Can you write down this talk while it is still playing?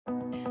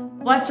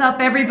What's up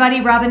everybody?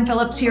 Robin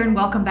Phillips here and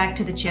welcome back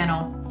to the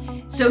channel.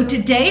 So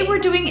today we're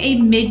doing a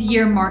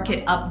mid-year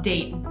market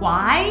update.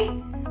 Why?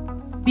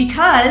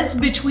 Because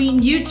between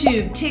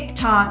YouTube,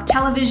 TikTok,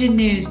 television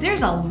news,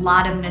 there's a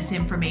lot of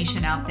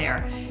misinformation out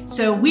there.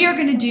 So we are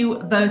going to do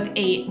both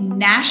a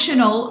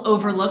national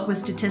overlook with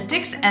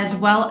statistics as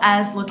well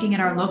as looking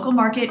at our local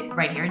market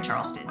right here in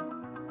Charleston.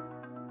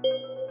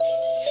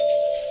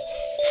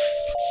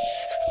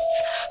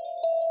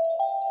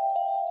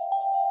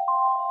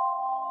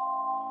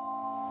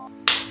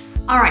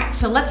 All right,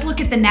 so let's look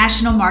at the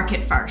national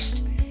market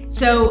first.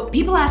 So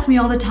people ask me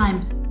all the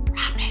time,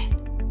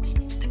 Robin,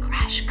 when is the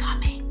crash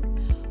coming?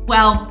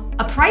 Well,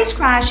 a price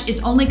crash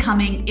is only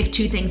coming if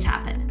two things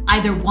happen.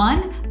 Either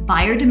one,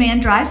 buyer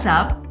demand drives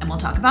up, and we'll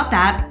talk about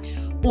that,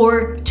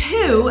 or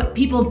two,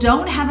 people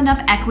don't have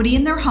enough equity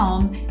in their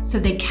home, so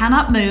they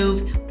cannot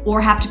move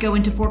or have to go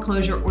into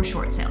foreclosure or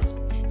short sales.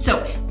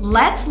 So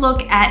let's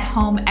look at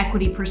home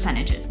equity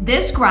percentages.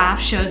 This graph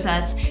shows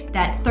us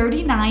that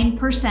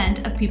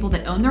 39% of people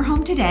that own their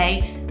home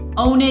today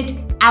own it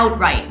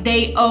outright.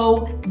 They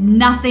owe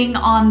nothing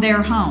on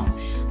their home.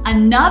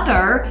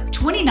 Another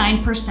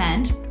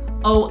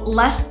 29% owe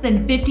less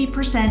than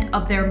 50%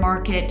 of their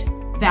market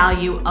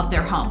value of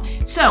their home.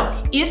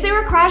 So is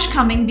there a crash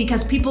coming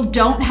because people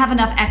don't have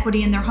enough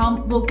equity in their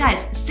home? Well,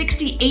 guys,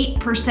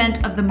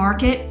 68% of the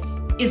market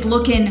is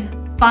looking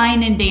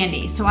fine and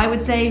dandy. So I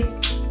would say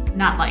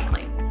not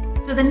likely.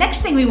 So the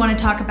next thing we want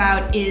to talk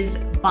about is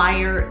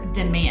buyer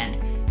demand.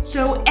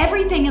 So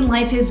everything in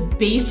life is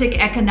basic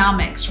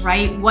economics,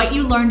 right? What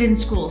you learned in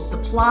school,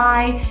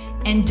 supply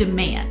and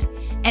demand.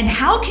 And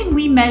how can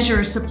we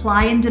measure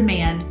supply and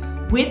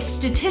demand with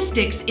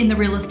statistics in the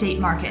real estate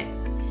market?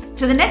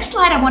 So the next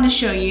slide I want to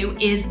show you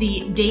is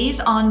the days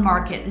on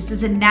market. This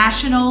is a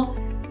national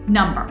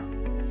number.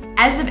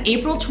 As of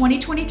April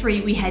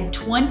 2023, we had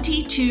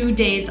 22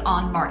 days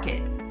on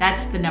market.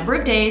 That's the number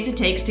of days it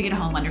takes to get a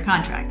home under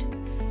contract.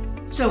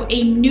 So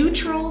a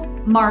neutral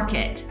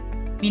market,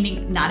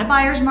 meaning not a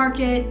buyer's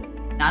market,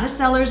 not a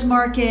seller's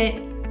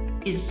market,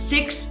 is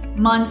 6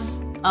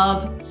 months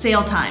of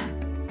sale time.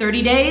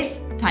 30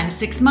 days times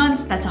 6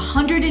 months, that's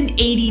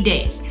 180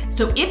 days.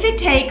 So if it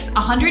takes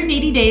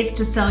 180 days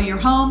to sell your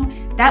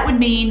home, that would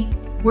mean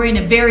we're in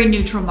a very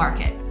neutral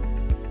market.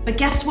 But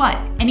guess what?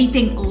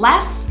 Anything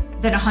less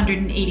than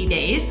 180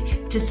 days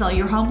to sell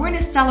your home, we're in a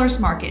seller's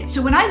market.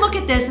 So when I look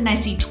at this and I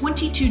see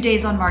 22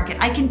 days on market,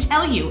 I can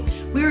tell you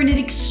we're in an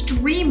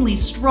extremely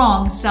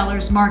strong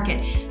seller's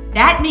market.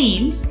 That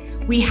means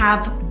we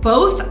have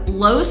both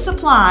low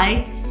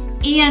supply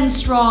and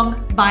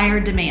strong buyer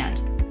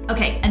demand.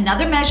 Okay,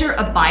 another measure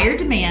of buyer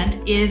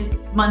demand is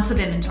months of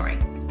inventory.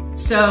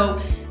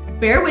 So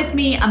bear with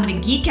me, I'm gonna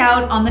geek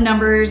out on the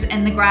numbers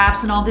and the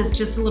graphs and all this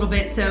just a little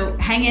bit, so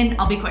hang in,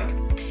 I'll be quick.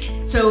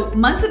 So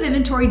months of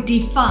inventory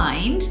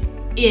defined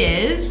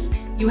is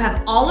you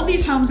have all of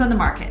these homes on the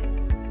market.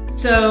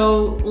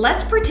 So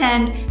let's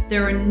pretend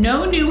there are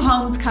no new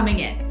homes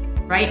coming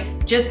in, right?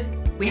 Just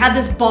we had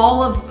this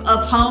ball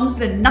of homes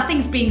and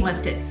nothing's being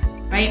listed,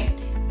 right?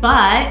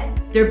 But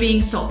they're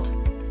being sold.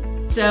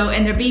 So,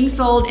 and they're being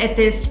sold at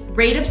this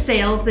rate of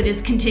sales that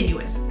is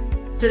continuous.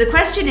 So the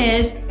question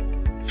is,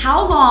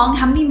 how long,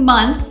 how many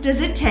months does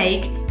it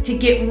take to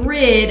get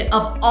rid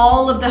of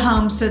all of the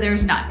homes so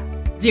there's none?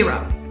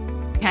 0.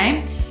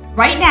 Okay,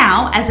 right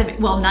now, as of,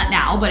 well, not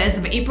now, but as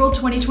of April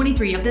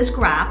 2023 of this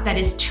graph, that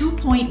is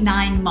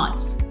 2.9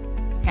 months,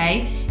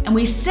 okay? And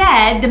we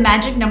said the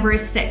magic number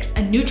is 6.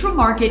 A neutral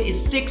market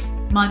is 6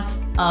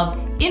 months of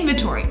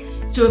inventory.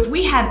 So if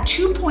we have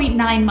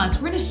 2.9 months,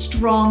 we're in a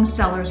strong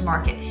seller's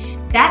market.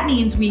 That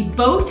means we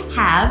both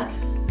have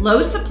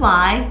low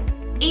supply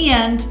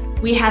and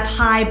we have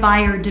high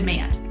buyer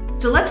demand.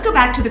 So let's go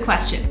back to the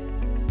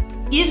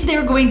question. Is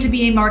there going to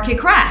be a market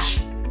crash?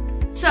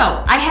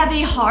 So I have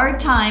a hard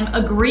time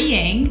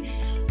agreeing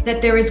that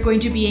there is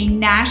going to be a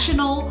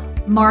national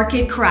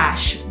market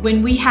crash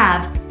when we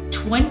have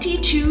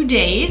 22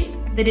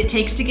 days that it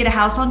takes to get a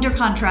house under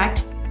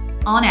contract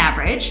on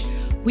average.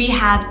 We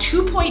have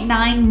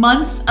 2.9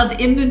 months of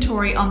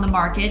inventory on the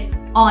market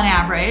on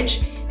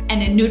average,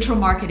 and a neutral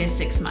market is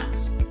 6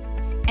 months.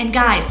 And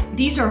guys,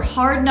 these are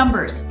hard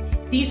numbers.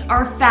 These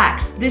are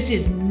facts. This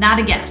is not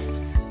a guess.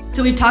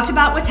 So we've talked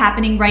about what's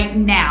happening right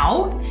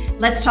now.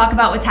 Let's talk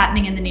about what's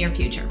happening in the near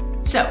future.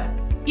 So,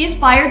 is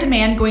buyer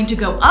demand going to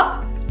go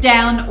up,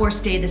 down, or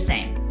stay the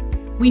same?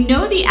 We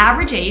know the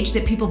average age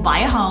that people buy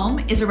a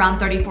home is around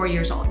 34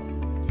 years old.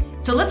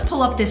 So let's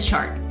pull up this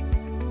chart.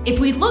 If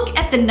we look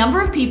at the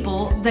number of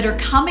people that are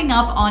coming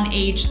up on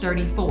age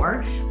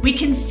 34, we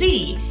can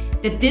see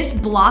that this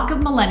block of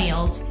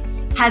millennials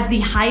has the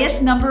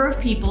highest number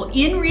of people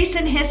in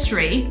recent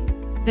history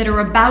that are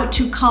about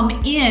to come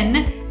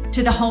in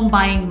to the home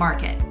buying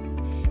market.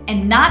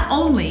 And not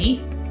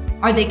only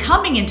are they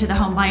coming into the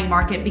home buying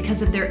market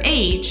because of their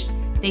age,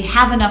 they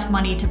have enough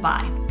money to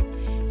buy.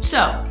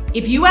 So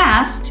if you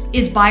asked,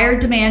 is buyer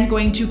demand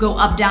going to go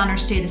up, down, or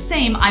stay the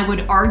same? I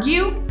would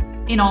argue,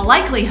 in all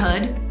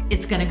likelihood,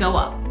 it's gonna go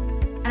up.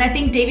 And I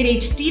think David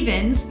H.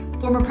 Stevens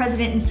former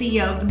president and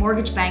CEO of the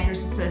Mortgage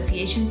Bankers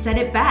Association, said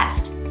it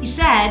best. He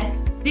said,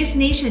 "This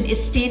nation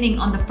is standing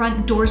on the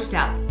front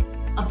doorstep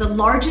of the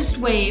largest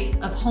wave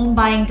of home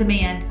buying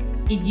demand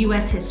in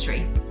U.S.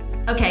 history."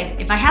 Okay,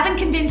 if I haven't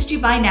convinced you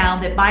by now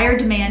that buyer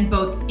demand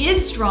both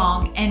is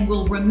strong and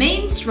will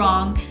remain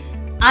strong,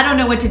 I don't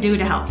know what to do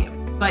to help you.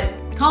 But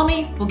call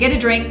me, we'll get a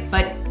drink,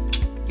 but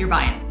you're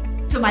buying.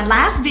 So my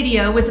last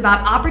video was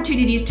about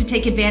opportunities to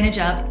take advantage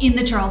of in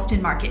the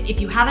Charleston market.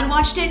 If you haven't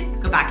watched it,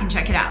 go back and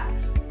check it out.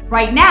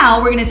 Right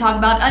now, we're gonna talk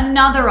about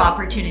another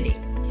opportunity.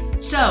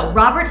 So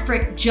Robert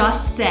Frick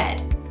just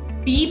said,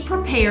 be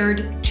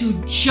prepared to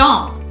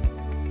jump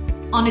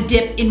on a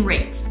dip in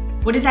rates.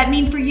 What does that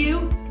mean for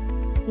you?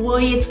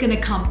 Boy, it's gonna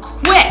come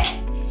quick.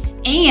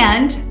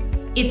 And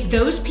it's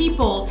those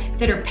people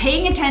that are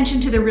paying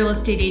attention to the real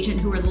estate agent,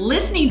 who are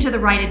listening to the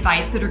right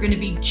advice, that are gonna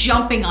be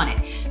jumping on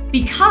it.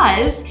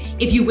 Because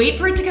if you wait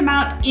for it to come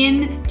out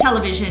in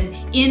television,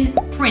 in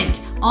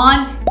print,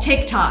 on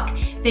TikTok,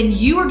 then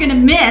you are gonna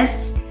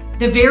miss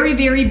the very,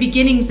 very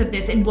beginnings of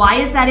this. And why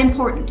is that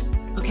important?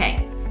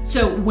 Okay,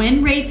 so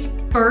when rates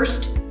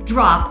first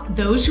drop,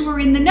 those who are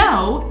in the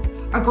know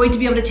are going to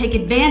be able to take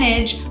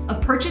advantage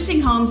of purchasing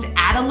homes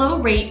at a low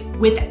rate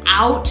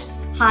without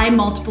high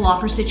multiple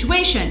offer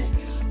situations.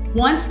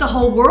 Once the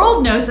whole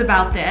world knows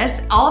about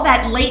this, all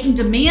that latent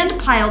demand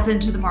piles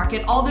into the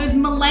market, all those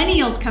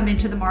millennials come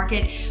into the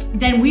market,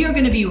 then we are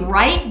going to be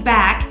right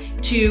back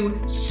to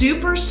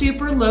super,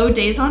 super low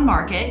days on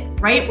market,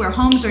 right? Where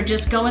homes are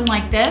just going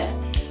like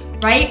this,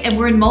 right? And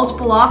we're in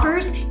multiple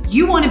offers.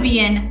 You want to be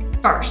in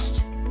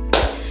first.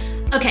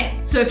 Okay,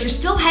 so if you're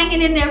still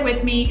hanging in there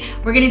with me,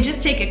 we're gonna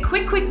just take a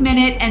quick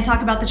minute and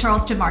talk about the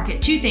Charleston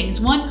market. Two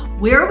things. One,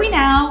 where are we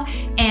now?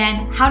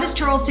 And how does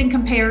Charleston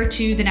compare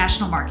to the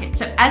national market?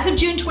 So as of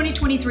June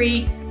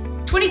 2023,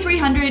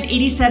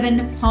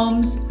 2,387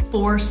 homes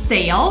for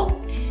sale.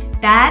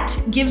 That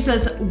gives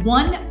us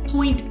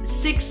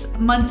 1.6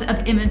 months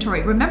of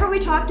inventory. Remember we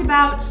talked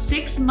about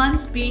 6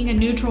 months being a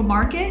neutral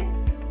market?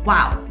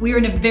 Wow, we are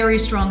in a very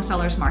strong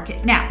seller's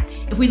market. Now,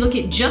 if we look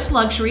at just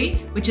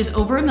luxury, which is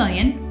over 1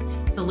 million,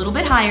 it's a little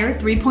bit higher,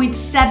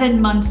 3.7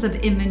 months of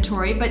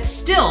inventory, but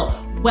still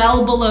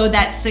well below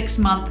that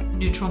 6-month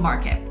neutral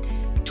market.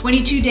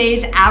 22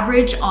 days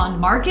average on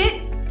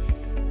market.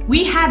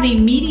 We have a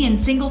median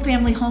single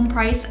family home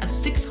price of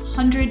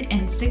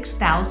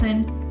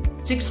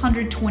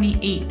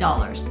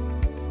 $606,628.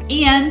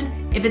 And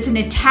if it's an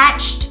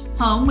attached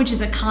home, which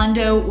is a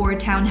condo or a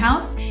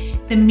townhouse,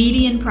 the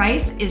median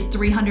price is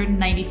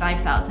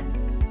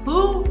 $395,000.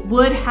 Who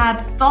would have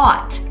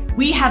thought?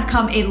 We have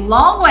come a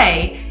long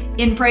way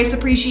in price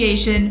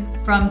appreciation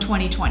from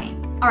 2020.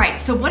 All right,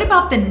 so what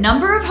about the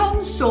number of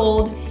homes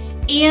sold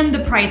and the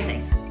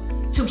pricing?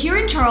 So here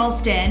in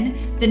Charleston,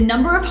 the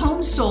number of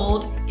homes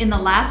sold in the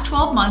last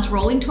 12 months,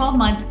 rolling 12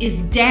 months,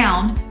 is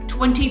down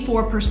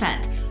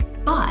 24%.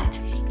 But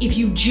if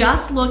you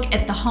just look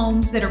at the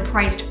homes that are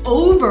priced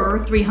over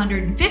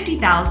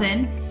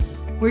 $350,000,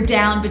 we're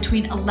down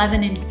between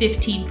 11 and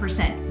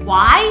 15%.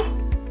 Why?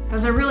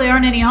 Because there really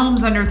aren't any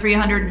homes under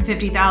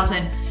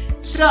 $350,000.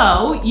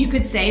 So you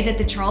could say that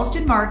the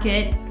Charleston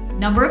market,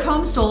 number of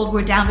homes sold,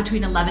 were down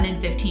between 11 and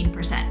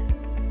 15%.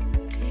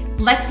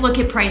 Let's look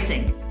at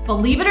pricing.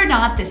 Believe it or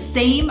not, the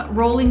same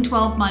rolling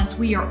 12 months,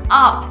 we are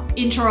up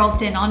in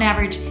Charleston on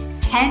average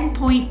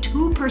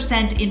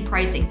 10.2% in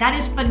pricing. That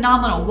is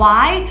phenomenal.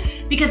 Why?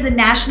 Because the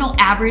national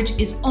average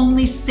is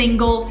only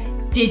single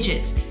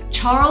digits.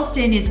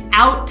 Charleston is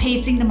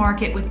outpacing the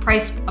market with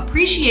price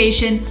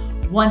appreciation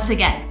once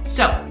again.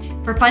 So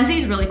for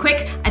funsies, really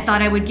quick, I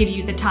thought I would give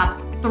you the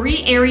top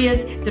 3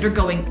 areas that are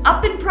going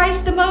up in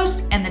price the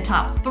most and the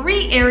top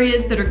 3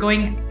 areas that are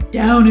going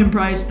down in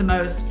price the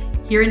most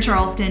here in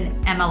Charleston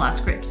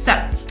MLS group. So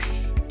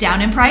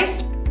down in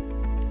price,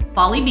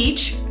 Folly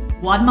Beach,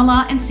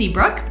 Wadmalaw and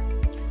Seabrook.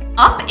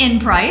 Up in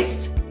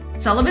price,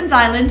 Sullivan's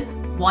Island,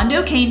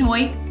 Wando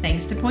Cainhoy,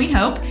 thanks to Point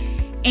Hope,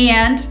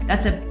 and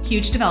that's a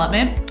huge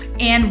development,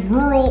 and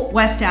rural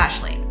West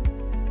Ashley.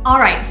 All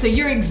right, so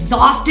you're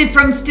exhausted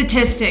from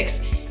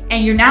statistics,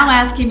 and you're now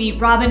asking me,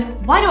 Robin,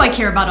 why do I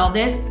care about all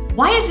this?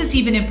 Why is this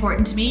even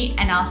important to me?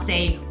 And I'll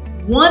say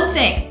one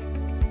thing.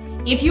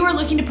 If you are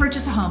looking to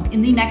purchase a home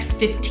in the next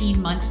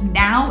 15 months,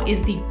 now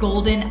is the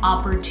golden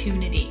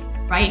opportunity,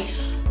 right?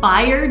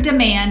 Buyer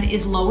demand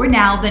is lower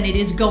now than it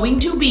is going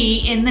to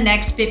be in the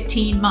next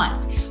 15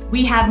 months.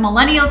 We have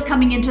millennials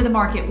coming into the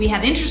market. We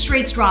have interest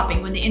rates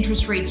dropping. When the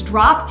interest rates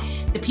drop,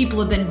 the people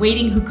who have been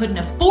waiting who couldn't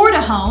afford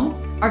a home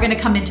are gonna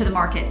come into the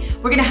market.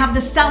 We're gonna have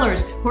the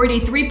sellers who are at a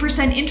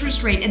 3%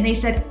 interest rate and they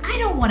said, I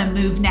don't wanna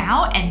move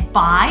now and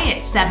buy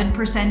at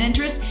 7%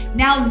 interest.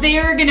 Now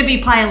they're gonna be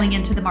piling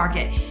into the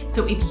market.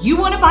 So if you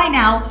wanna buy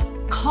now,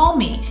 call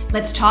me.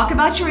 Let's talk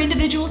about your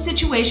individual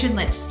situation.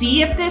 Let's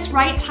see if this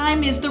right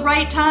time is the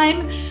right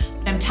time.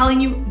 But I'm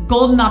telling you,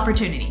 golden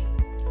opportunity.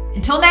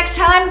 Until next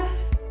time,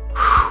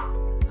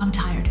 I'm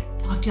tired.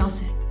 Talk to y'all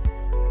soon.